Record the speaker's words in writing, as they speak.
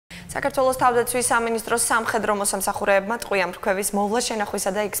საქართველოს თავდაცვის სამინისტროს სამხედრო მოსამსახურეებმა ტყვიამფრქვევის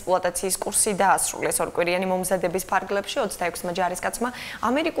მოვლა-შენახვისა და ექსპლუატაციის კურსი დაასრულეს. ორკვირიანი მომზადების ფარგლებში 26 ჯარისკაცმა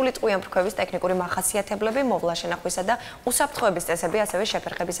ამერიკული ტყვიამფრქვევის ტექნიკური მახასიათებლები, მოვლა-შენახვისა და უსაფრთხოების წესები, ასევე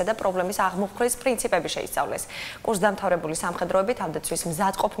შეფერხებისა და პრობლემის აღმოფხვრილის პრინციპები შეისწავლეს. კურსდამთავრებული სამხედროები თავდაცვის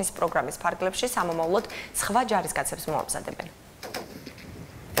მზადყოფნის პროგრამის ფარგლებში სამომავლოდ სხვა ჯარისკაცებს მოამზადებენ.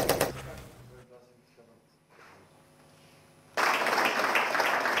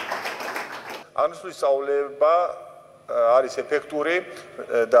 აღნიშნული სწავლება არის ეფექტური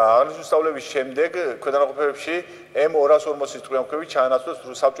და აღნიშნული სწავლების შემდეგ ქვედანაყოფებში M240-ის ტყვიამფრქვევით ჩაანაცვლეს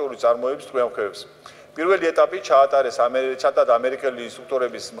საბჭოური წარმოების ტყვიამფრქვევებს. პირველი ეტაპი ჩაატარეს ამერიკელი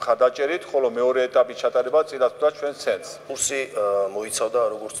ინსტრუქტორების მხარდაჭერით, ხოლო მეორე ეტაპის ჩატარება წინასწარ ჩვენს ცენტრს. კურსი მოიცავდა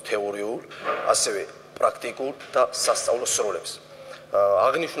როგორც თეორიულ, ასევე პრაქტიკულ და სასწავლო სროლებს.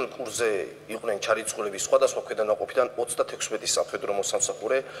 აღნიშნულ კურსზე იყვნენ ჩარიცხულები სხვადასხვა ქვედანაყოფიდან 36 სამხედრო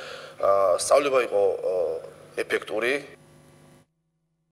მოსამსახურე. სწავლება იყო ეფექტური.